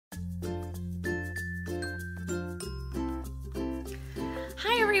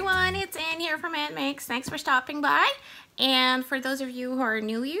everyone, it's Ann here from Ann Makes. Thanks for stopping by. And for those of you who are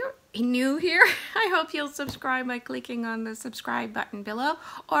new here, I hope you'll subscribe by clicking on the subscribe button below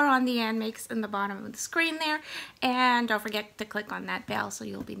or on the Ann Makes in the bottom of the screen there. And don't forget to click on that bell so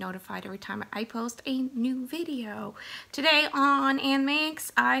you'll be notified every time I post a new video. Today on Ann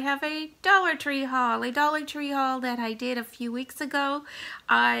Makes, I have a Dollar Tree haul, that I did a few weeks ago.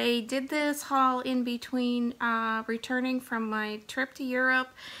 I did this haul in between returning from my trip to Europe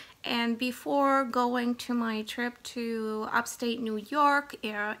and before going to my trip to upstate New York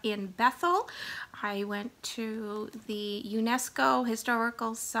in Bethel. I went to the UNESCO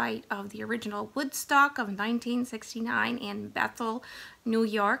historical site of the original Woodstock of 1969 in Bethel, New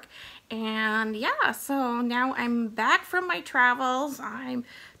York. And yeah, so now I'm back from my travels. I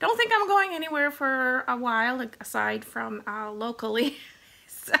don't think I'm going anywhere for a while aside from locally.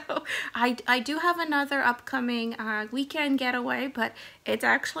 So I do have another upcoming weekend getaway, but it's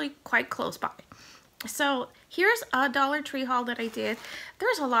actually quite close by. So here's a Dollar Tree haul that I did.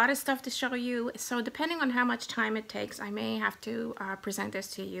 There's a lot of stuff to show you, so depending on how much time it takes, I may have to present this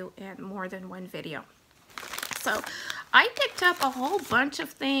to you in more than one video. So I picked up a whole bunch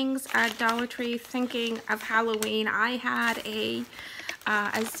of things at Dollar Tree thinking of Halloween. I had a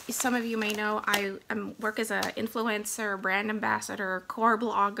as some of you may know, I work as an influencer, brand ambassador, core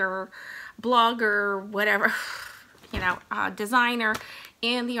blogger, whatever, you know, designer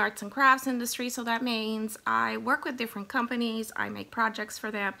in the arts and crafts industry. So that means I work with different companies. I make projects for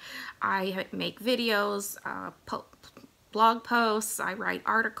them. I make videos, blog posts. I write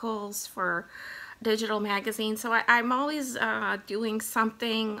articles for digital magazines. So I'm always doing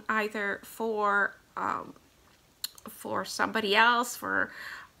something either for somebody else, for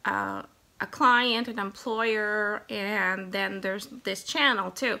a client, an employer, and then there's this channel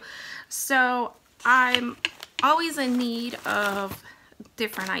too. So I'm always in need of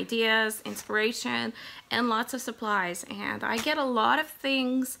different ideas, inspiration, and lots of supplies. And I get a lot of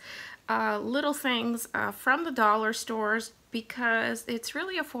things, little things from the dollar stores because it's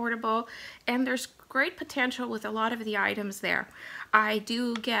really affordable and there's great potential with a lot of the items there. I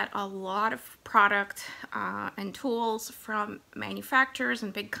do get a lot of product and tools from manufacturers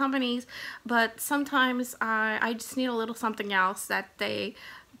and big companies, but sometimes I just need a little something else that they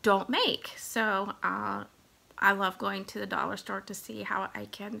don't make. So I love going to the dollar store to see how I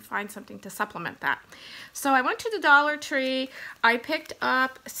can find something to supplement that. So I went to the Dollar Tree. I picked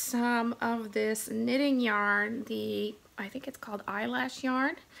up some of this knitting yarn, I think it's called eyelash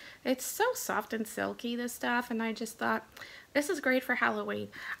yarn. It's so soft and silky, this stuff, and I just thought, this is great for Halloween.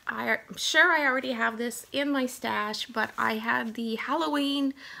 I'm sure I already have this in my stash, but I had the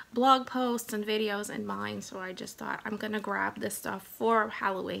Halloween blog posts and videos in mind, so I just thought I'm gonna grab this stuff for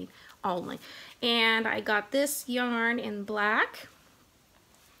Halloween only. And I got this yarn in black,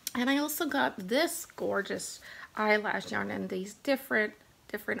 and I also got this gorgeous eyelash yarn in these different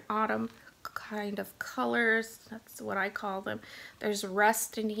autumn kind of colors. That's what I call them. There's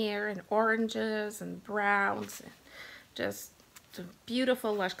rust in here and oranges and browns and just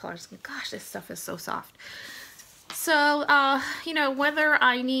beautiful lush colors. Gosh, this stuff is so soft. So you know, whether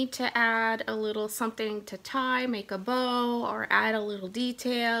I need to add a little something to tie, make a bow, or add a little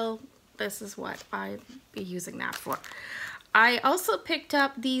detail, this is what I'd be using that for. I also picked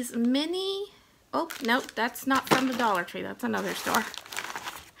up these mini, oh no, that's not from the Dollar Tree, that's another store.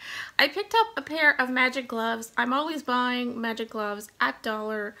 I picked up a pair of magic gloves. I'm always buying magic gloves at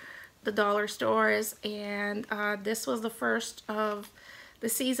the dollar stores, and this was the first of the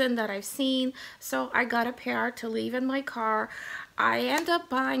season that I've seen, so I got a pair to leave in my car. I end up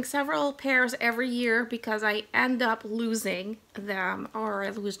buying several pairs every year because I end up losing them, or I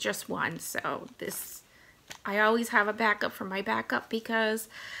lose just one. So I always have a backup for my backup because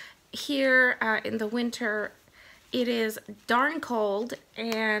here in the winter it is darn cold,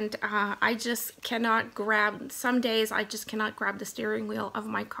 and I just cannot grab, some days I just cannot grab the steering wheel of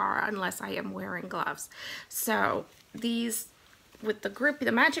my car unless I am wearing gloves. So these, with the grip,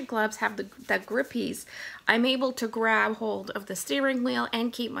 the magic gloves have the grippies, I'm able to grab hold of the steering wheel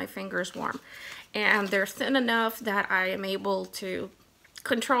and keep my fingers warm. And they're thin enough that I am able to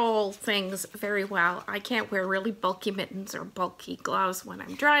control things very well. I can't wear really bulky mittens or bulky gloves when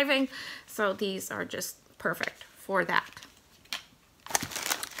I'm driving, so these are just perfect for that.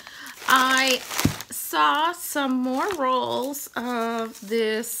 I saw some more rolls of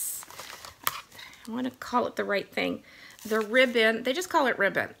this, I want to call it the right thing, the ribbon. They just call it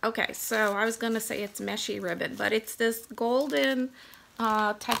ribbon. Okay, so I was going to say it's meshy ribbon, but it's this golden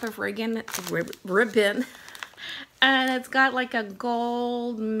type of ribbon, and it's got like a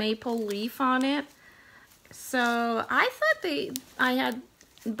gold maple leaf on it. So I thought I had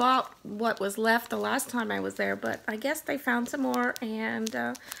bought what was left the last time I was there, but I guess they found some more, and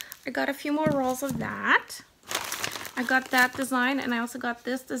I got a few more rolls of that. I got that design, and I also got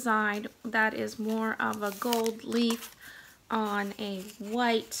this design that is more of a gold leaf on a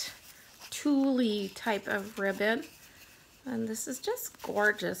white tulle type of ribbon. And this is just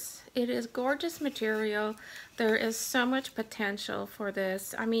gorgeous. It is gorgeous material. There is so much potential for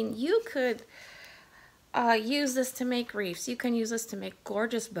this. I mean, you could use this to make wreaths. You can use this to make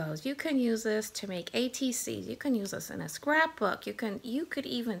gorgeous bows. You can use this to make ATCs. You can use this in a scrapbook. You could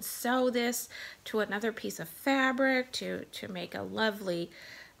even sew this to another piece of fabric to make a lovely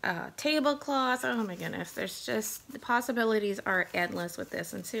tablecloth. Oh my goodness, there's just, the possibilities are endless with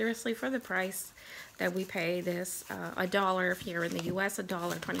this. And seriously, for the price that we pay this, $1 here in the US,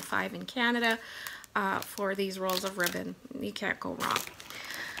 $1.25 in Canada, for these rolls of ribbon, you can't go wrong.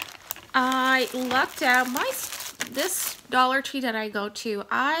 I lucked out. This Dollar Tree that I go to,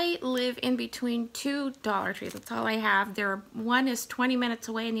 I live in between two Dollar Trees. That's all I have. One is 20 minutes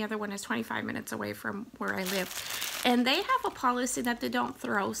away and the other one is 25 minutes away from where I live. And they have a policy that they don't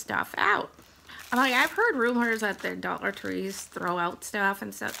throw stuff out. Like, I've heard rumors that their Dollar Trees throw out stuff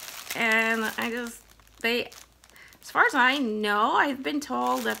and stuff. And as far as I know, I've been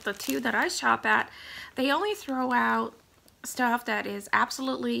told that the two that I shop at, they only throw out stuff that is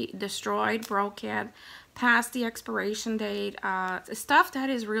absolutely destroyed, broken, past the expiration date, stuff that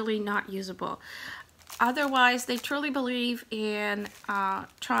is really not usable. Otherwise, they truly believe in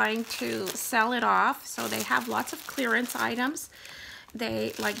trying to sell it off, so they have lots of clearance items.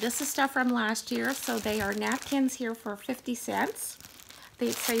 Like, this is stuff from last year, so they are napkins here for 50 cents.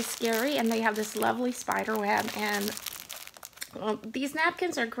 They say scary, and they have this lovely spider web, and these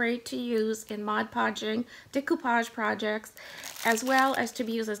napkins are great to use in Mod Podging, decoupage projects, as well as to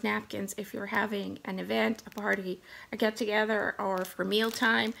be used as napkins if you're having an event, a party, a get-together, or for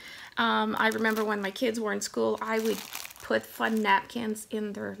mealtime. I remember when my kids were in school, I would put fun napkins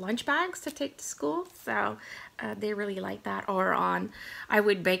in their lunch bags to take to school, so they really like that. Or I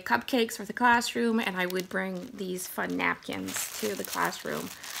would bake cupcakes for the classroom, and I would bring these fun napkins to the classroom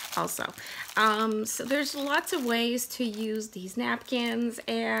also. So there's lots of ways to use these napkins,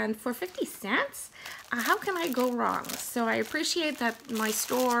 and for 50 cents, how can I go wrong? So I appreciate that my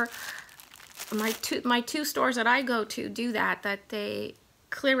store, my two stores that I go to do that they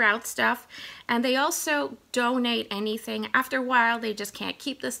clear out stuff, and they also donate anything. After a while, they just can't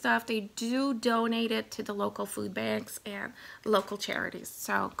keep the stuff. They do donate it to the local food banks and local charities,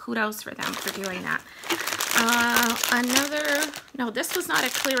 so kudos for them for doing that. No, this was not a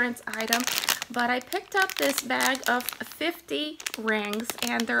clearance item, but I picked up this bag of 50 rings,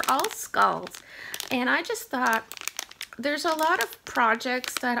 and they're all skulls, and I just thought there's a lot of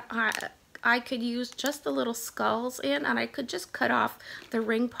projects that I could use just the little skulls in, and I could just cut off the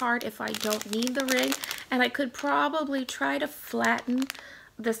ring part if I don't need the ring, and I could probably try to flatten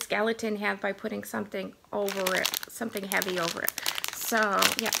the skeleton head by putting something over it, something heavy over it. So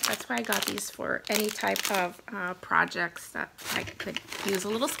yeah, that's why I got these, for any type of projects that I could use a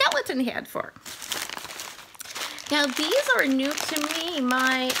little skeleton head for. Now these are new to me.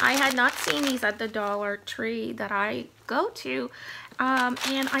 I had not seen these at the Dollar Tree that I go to,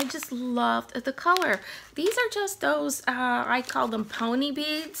 and I just loved the color. These are just those, I call them pony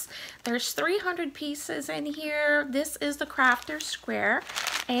beads. There's 300 pieces in here. This is the crafter square,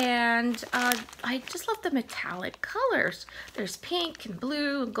 and I just love the metallic colors. There's pink and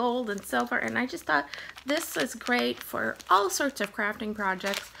blue and gold and silver, and I just thought this is great for all sorts of crafting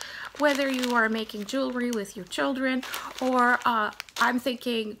projects, whether you are making jewelry with your children, or I'm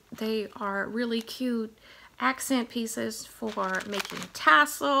thinking they are really cute accent pieces for making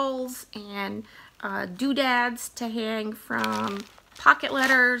tassels and doodads to hang from pocket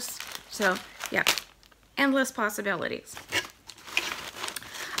letters. So yeah, endless possibilities.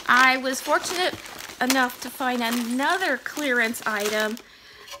 I was fortunate enough to find another clearance item,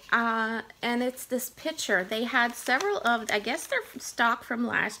 and it's this picture. They had several of, I guess they're stock from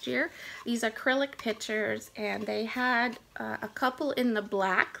last year, these acrylic pictures, and they had a couple in the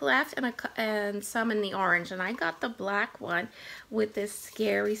black left and some in the orange, and I got the black one with this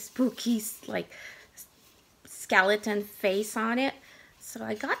scary, spooky, like, skeleton face on it. So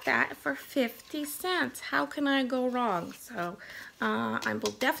I got that for 50 cents. How can I go wrong? So I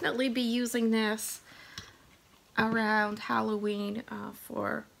will definitely be using this around Halloween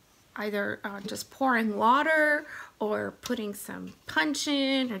for either just pouring water or putting some punch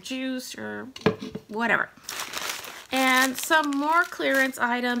in or juice or whatever. And some more clearance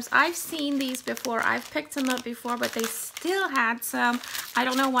items. I've seen these before. I've picked them up before, but they still had some. I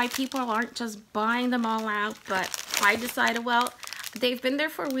don't know why people aren't just buying them all out, but I decided, well, they've been there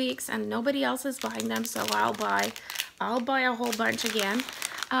for weeks and nobody else is buying them, so I'll buy a whole bunch again.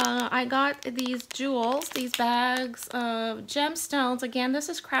 I got these jewels, these bags of gemstones. Again, this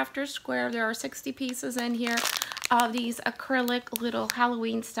is Crafter's Square. There are 60 pieces in here of these acrylic little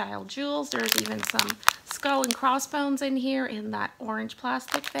Halloween style jewels. There's even some skull and crossbones in here in that orange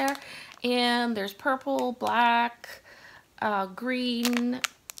plastic there. And there's purple, black, green,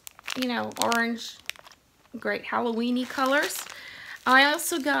 you know, orange, great Halloween-y colors. I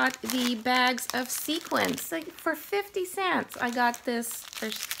also got the bags of sequins, like for 50 cents. I got this,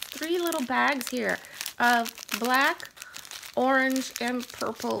 there's 3 little bags here of black, orange, and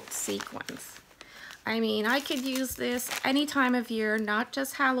purple sequins. I mean, I could use this any time of year, not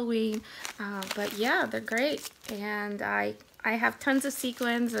just Halloween, but yeah, they're great. And I have tons of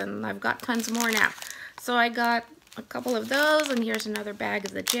sequins, and I've got tons more now. So I got a couple of those, and here's another bag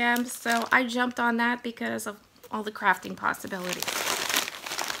of the gems. So I jumped on that because of all the crafting possibilities.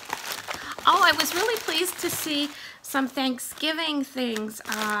 Oh, I was really pleased to see some Thanksgiving things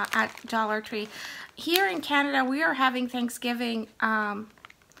at Dollar Tree. Here in Canada, we are having Thanksgiving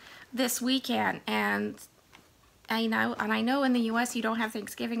this weekend, and I know in the U.S. you don't have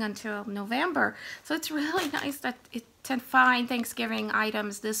Thanksgiving until November, so it's really nice to find Thanksgiving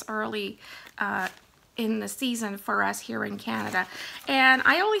items this early in the season for us here in Canada. And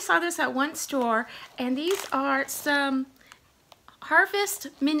I only saw this at one store, and these are some Harvest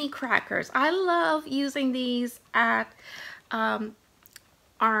mini crackers. I love using these at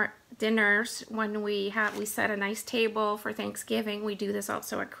our dinners when we set a nice table for Thanksgiving. We do this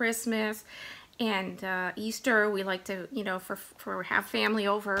also at Christmas and Easter. We like to, you know, for have family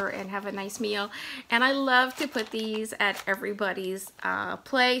over and have a nice meal. And I love to put these at everybody's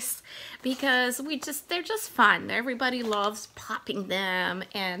place because they're just fun. Everybody loves popping them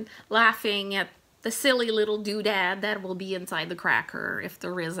and laughing at the silly little doodad that will be inside the cracker, if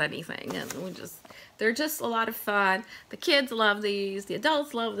there is anything. And they're just a lot of fun. The kids love these, the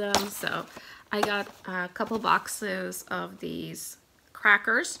adults love them. So I got a couple boxes of these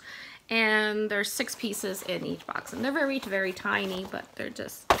crackers, and there's 6 pieces in each box, and they're very, very tiny, but they're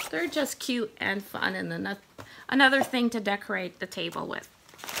just cute and fun, and another thing to decorate the table with.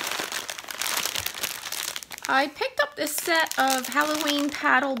 I picked up this set of Halloween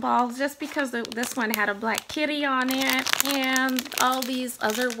paddle balls just because this one had a black kitty on it, and all these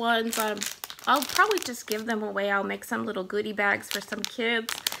other ones, I'll probably just give them away. I'll make some little goodie bags for some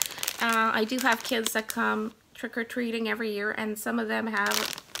kids. I do have kids that come trick-or-treating every year, and some of them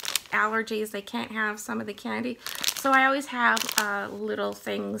have allergies. They can't have some of the candy. So I always have little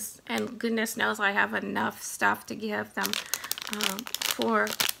things, and goodness knows I have enough stuff to give them for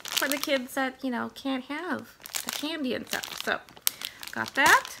the kids that, you know, can't have the candy and stuff. So got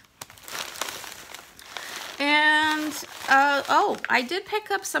that. And oh, I did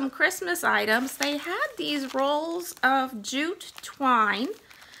pick up some Christmas items. They had these rolls of jute twine,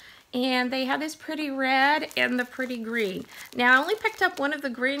 and they had this pretty red and the pretty green. Now, I only picked up one of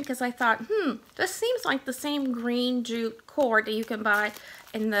the green because I thought, this seems like the same green jute cord that you can buy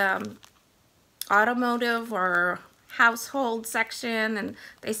in the automotive or household section, and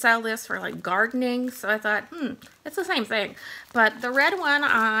they sell this for like gardening. So I thought, it's the same thing. But the red one,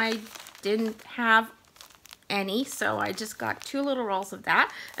 I didn't have any, so I just got 2 little rolls of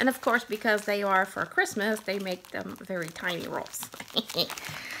that. And of course, because they are for Christmas, they make them very tiny rolls.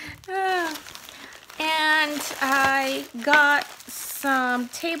 And I got some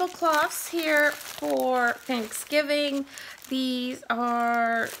tablecloths here for Thanksgiving. These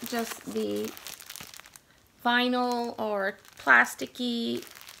are just the vinyl or plasticky,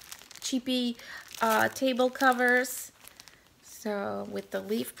 cheapy table covers. So with the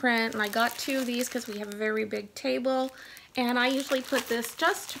leaf print, and I got 2 of these because we have a very big table. And I usually put this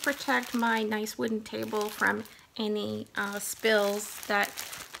just to protect my nice wooden table from any spills that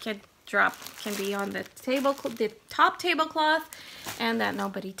can be on the top tablecloth, and that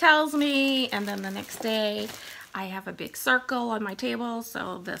nobody tells me. And then the next day, I have a big circle on my table,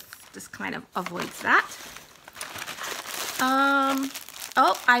 so this kind of avoids that.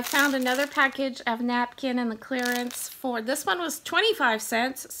 Oh, I found another package of napkin in the clearance for, this one was 25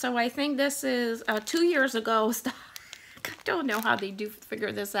 cents, so I think this is 2 years ago. I don't know how they do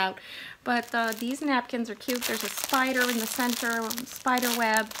figure this out, but these napkins are cute. There's a spider in the center, spider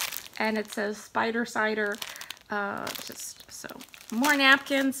web, and it says spider cider. Just so more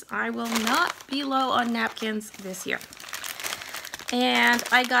napkins. I will not be low on napkins this year. And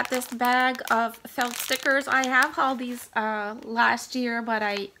I got this bag of felt stickers. I have hauled these last year, but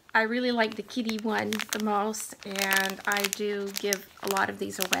I really like the kitty one the most, and I do give a lot of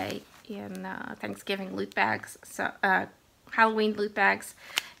these away in Thanksgiving loot bags. So Halloween loot bags.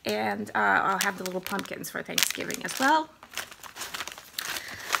 And I'll have the little pumpkins for Thanksgiving as well.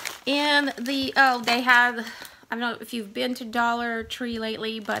 And they had, I don't know if you've been to Dollar Tree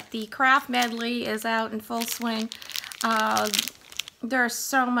lately, but the craft medley is out in full swing. There's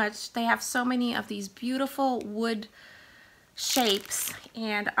so much. They have so many of these beautiful wood shapes,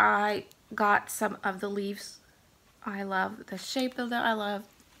 and I got some of the leaves. I love the shape of them.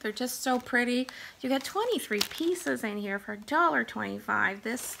 They're just so pretty. You get 23 pieces in here for $1.25.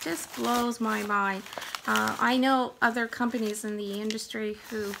 This just blows my mind. I know other companies in the industry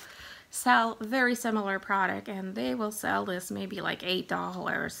who sell very similar product, and they will sell this maybe like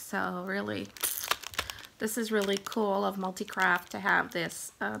 $8. So really, this is really cool of Multicraft to have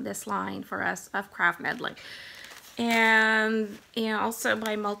this this line for us of Craft Medley. And also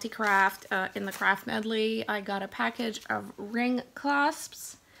by Multicraft, in the Craft Medley, I got a package of ring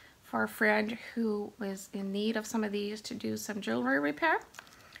clasps for a friend who was in need of some of these to do some jewelry repair.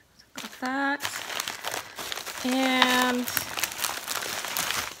 So got that. And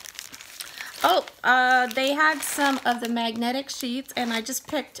they had some of the magnetic sheets, and I just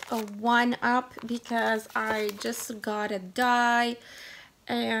picked one up because I just got a die,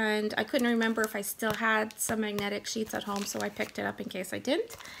 and I couldn't remember if I still had some magnetic sheets at home, so I picked it up in case I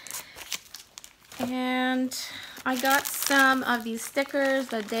didn't. And I got some of these stickers,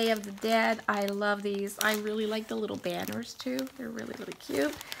 the Day of the Dead. I love these. I really like the little banners too. They're really, really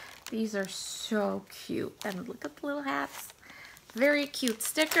cute. These are so cute. And look at the little hats. Very cute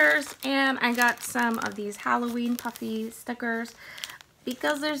stickers. And I got some of these Halloween puffy stickers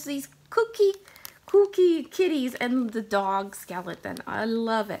because there's these kooky kitties and the dog skeleton. I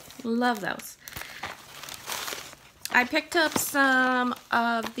love it. Love those. I picked up some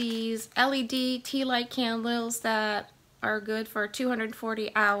of these LED tea light candles that are good for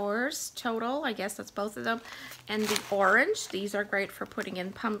 240 hours total. I guess that's both of them. And the orange. These are great for putting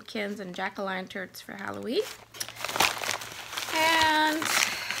in pumpkins and jack-o'-lanterns for Halloween. And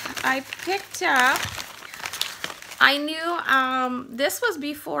I picked up, I knew this was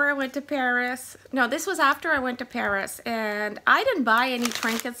before I went to Paris. No, this was after I went to Paris. And I didn't buy any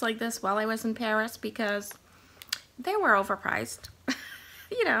trinkets like this while I was in Paris because they were overpriced.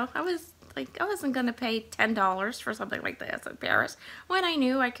 You know, I wasn't gonna pay $10 for something like this in Paris when I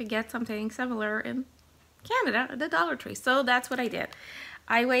knew I could get something similar in Canada at the Dollar Tree. So that's what I did.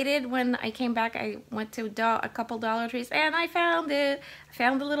 I waited. When I came back, I went to a couple Dollar Trees and I found it. I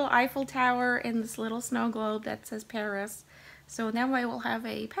found the little Eiffel Tower in this little snow globe that says Paris. So now I will have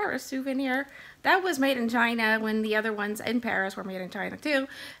a Paris souvenir. That was made in China when the other ones in Paris were made in China too,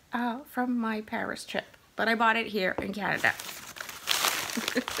 from my Paris trip. But I bought it here in Canada.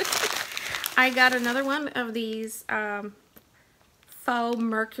 I got another one of these faux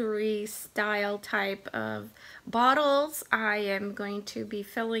mercury style type of bottles. I am going to be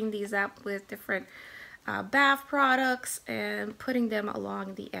filling these up with different bath products and putting them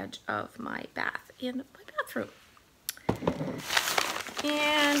along the edge of my bath in my bathroom.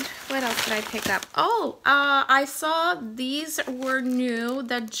 And what else did I pick up? Oh, I saw these were new,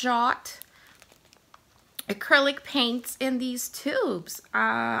 the Jot acrylic paints in these tubes.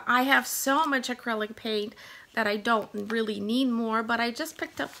 I have so much acrylic paint that I don't really need more, but I just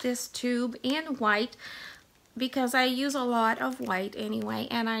picked up this tube in white because I use a lot of white anyway,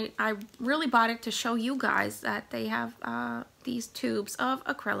 and I really bought it to show you guys that they have these tubes of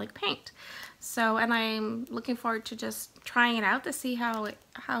acrylic paint. So, and I'm looking forward to just trying it out to see how it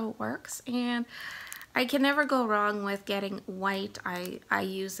works. And I can never go wrong with getting white. I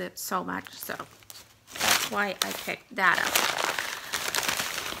use it so much, so that's why I picked that up.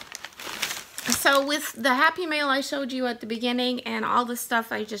 So with the Happy Mail I showed you at the beginning and all the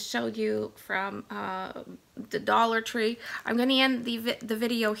stuff I just showed you from the Dollar Tree, I'm going to end the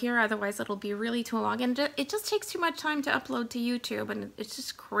video here, otherwise it'll be really too long. And it just takes too much time to upload to YouTube, and it's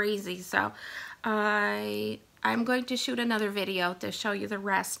just crazy. So I'm going to shoot another video to show you the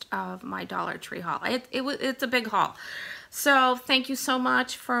rest of my Dollar Tree haul. It's a big haul. So thank you so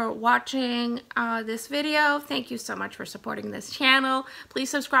much for watching this video. Thank you so much for supporting this channel. Please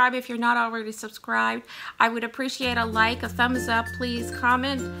subscribe if you're not already subscribed. I would appreciate a like, a thumbs up. Please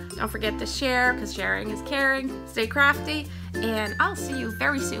comment. Don't forget to share, because sharing is caring. Stay crafty, and I'll see you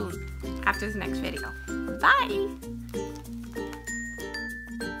very soon after the next video. Bye!